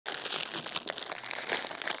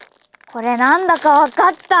これなんだかわか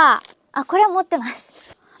った。あ、これは持ってます。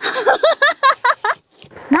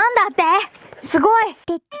なんだって？すごい。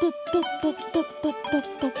てってってってってってってっ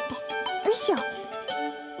てって。よいしょ。やっ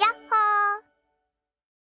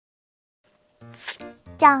ほ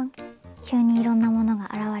ー。じゃん。急にいろんなものが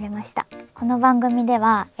現れました。この番組で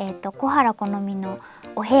は、小原好美の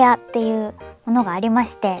お部屋っていうものがありま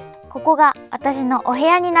して、ここが私のお部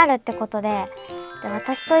屋になるってことで、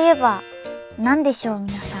私といえば何でしょう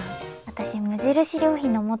皆さん。私無印良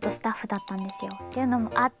品の元スタッフだったんですよ。っていうの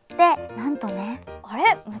もあって、なんとね、あれ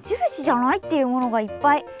無印じゃないっていうものがいっ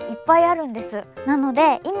ぱいあるんです。なの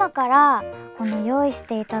で今からこの用意し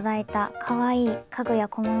ていただいた可愛い家具や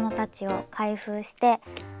小物たちを開封して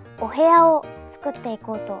お部屋を作ってい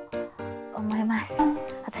こうと思います。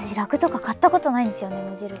私ラグとか買ったことないんですよね、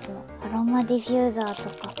無印の。アロマディフューザーと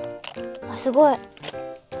か、あ、すごい。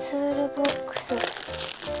ツールボックス。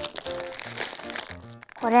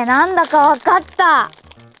これなんだかわかった。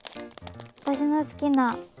私の好き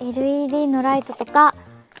な LED のライトとか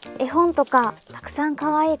絵本とかたくさん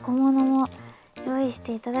可愛い小物も用意し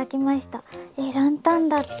ていただきました。ランタン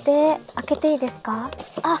だって。開けていいですか？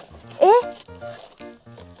あ、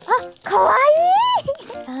可愛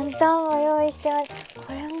いランタンも用意してます。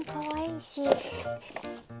これも可愛いし、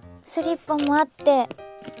スリッパもあって、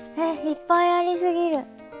いっぱいありすぎる。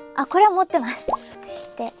あ、これは持ってます。そし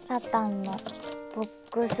てラタンのボッ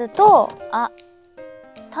クスと、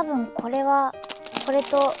多分これはこれ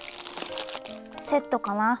とセット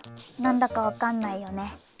かな。なんだかわかんないよ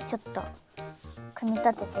ね。ちょっと組み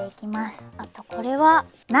立てていきます。あとこれは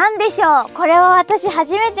何でしょう。これは私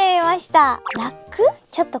初めて見ました。ラック？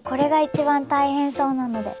ちょっとこれが一番大変そうな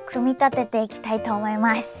ので組み立てていきたいと思い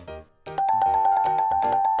ます。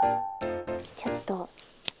ちょっと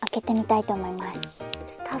開けてみたいと思います。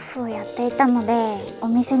スタッフをやっていたのでお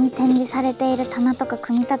店に展示されている棚とか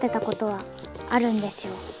組み立てたことはあるんです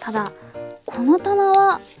よ。ただこの棚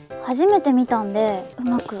は初めて見たんでう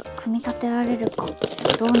まく組み立てられるか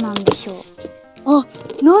どうなんでしょう。あ、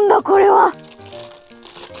なんだこれは。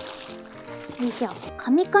よいしょ。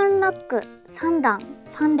紙缶ラック3段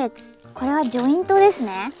3列。これはジョイントです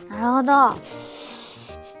ね。なるほど。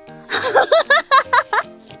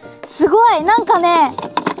すごい。なんかね、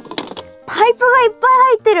パイプがいっぱい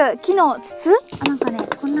入ってる。木の筒？なんかね、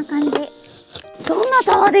こんな感じ。どんな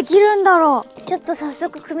棚できるんだろう。ちょっと早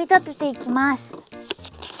速組み立てていきます。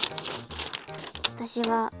私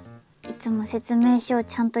はいつも説明書を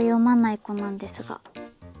ちゃんと読まない子なんですが、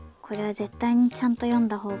これは絶対にちゃんと読ん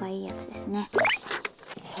だ方がいいやつですね。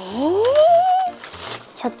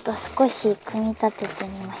ちょっと少し組み立ててみ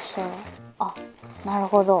ましょう。あ、なる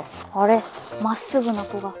ほど。あれ、まっすぐな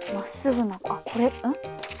子が、まっすぐな子。あ、これ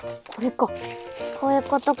か。こういう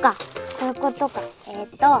ことか。こういうことか。あ、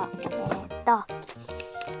来た。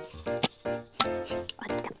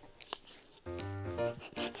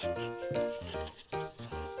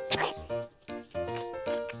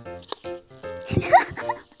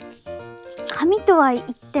紙とは言っ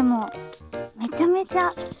てもめちゃめち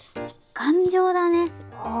ゃ頑丈だね。ち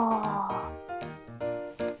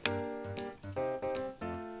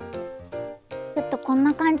ょっとこん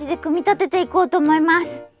な感じで組み立てていこうと思いま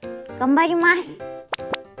す。頑張ります。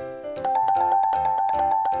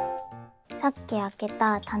さっき開け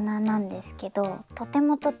た棚なんですけど、とて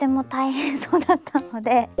も大変そうだったの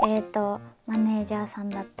で、マネージャーさん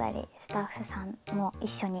だったりスタッフさんも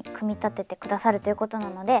一緒に組み立ててくださるということな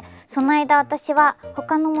ので、その間私は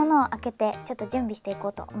他のものを開けてちょっと準備していこ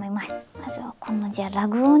うと思います。まずはこのじゃあラ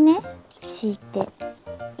グをね敷いて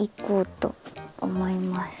いこうと思い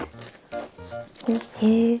ます。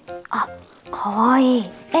あ、かわいい。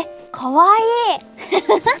かわ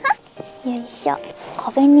いい。よいしょ。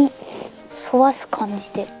壁に沿わす感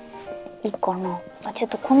じでいいかな。ちょっ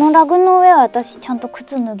とこのラグの上は私ちゃんと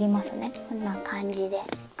靴脱ぎますね。こんな感じで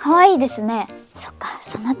可愛いですね。そっか、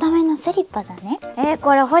そのためのスリッパだね。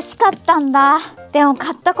これ欲しかったんだ。でも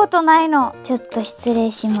買ったことないの。ちょっと失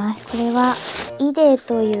礼します。これはイデー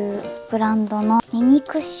というブランドのミニ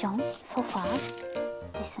クッションソファ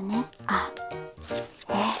ーですね。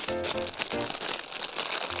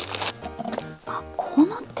こう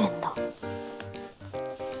なってんだ。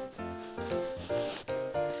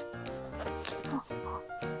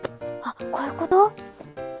こういうこと？かわ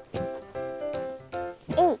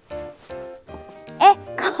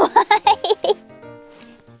いい。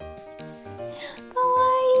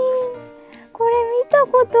これ見た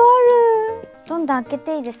ことある。どんどん開け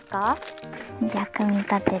ていいですか？じゃあ組み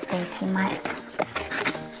立てていきます。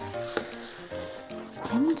こ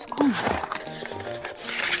れも使うの？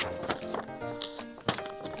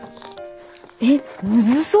む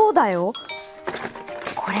ずそうだよ。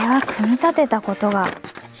ここれは組み立てたことが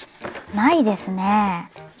ないですね。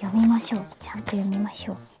読みましょう。ちゃんと読みまし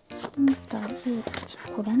ょう。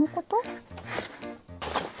これのこと？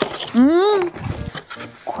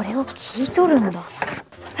これを聞いとるんだ。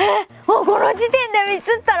もうこの時点でミス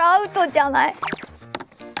ったらアウトじゃない？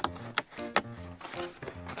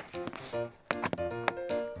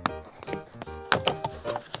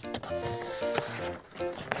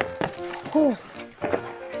ほう、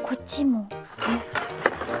こっちも。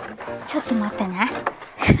ちょっと待ってね。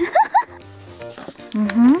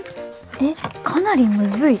かなりむ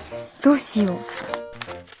ずい。どうしよう。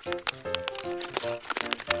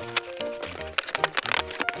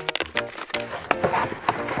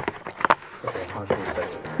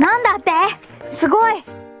なんだって？すごい。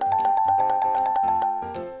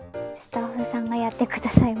スタッフさんがやってくだ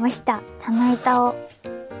さいました。棚板を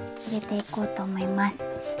入れていこうと思います。よ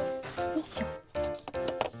いしょ。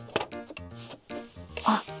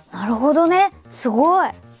あ、なるほどね。すごい。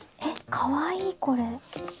かわいいこれ。よ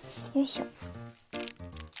いしょ。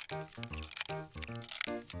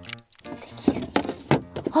できる。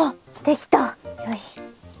あ、できた。よし。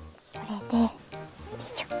これで、よい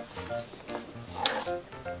しょ。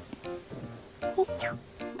よいしょ。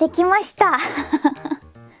できました。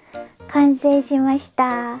完成しまし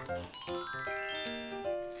た。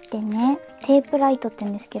でね、テープライトって言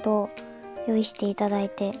うんですけど、用意していただい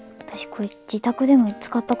て、私これ自宅でも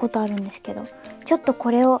使ったことあるんですけど、ちょっと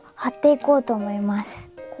これを貼っていこうと思います。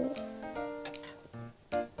こ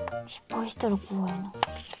う失敗したら怖いな。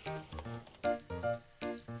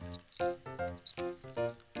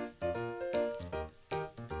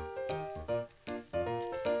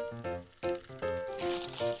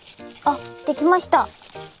あ、できました。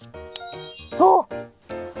お、いけ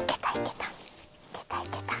たいけたいけたい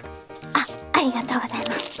けた。ありがとうござい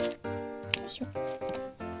ます。よいしょ。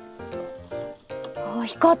お、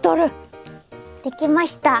光っとる。できま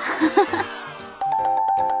した。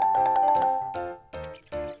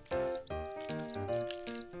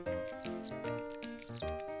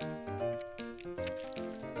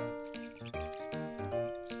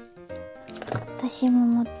私も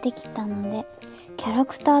持ってきたので、キャラ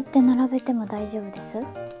クターって並べても大丈夫です。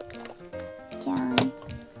じゃんじ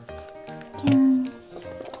ゃんじ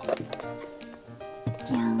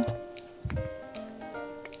ゃん。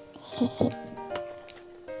へへ。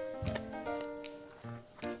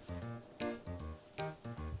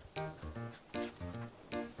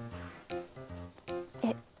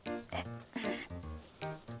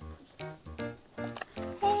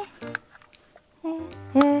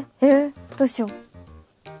どうしよう。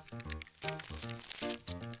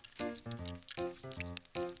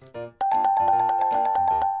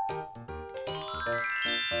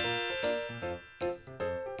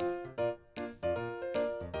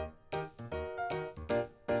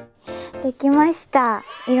できました。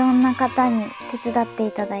いろんな方に手伝って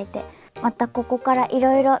いただいて、またここからい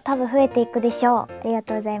ろいろ多分増えていくでしょう。ありが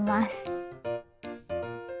とうございます。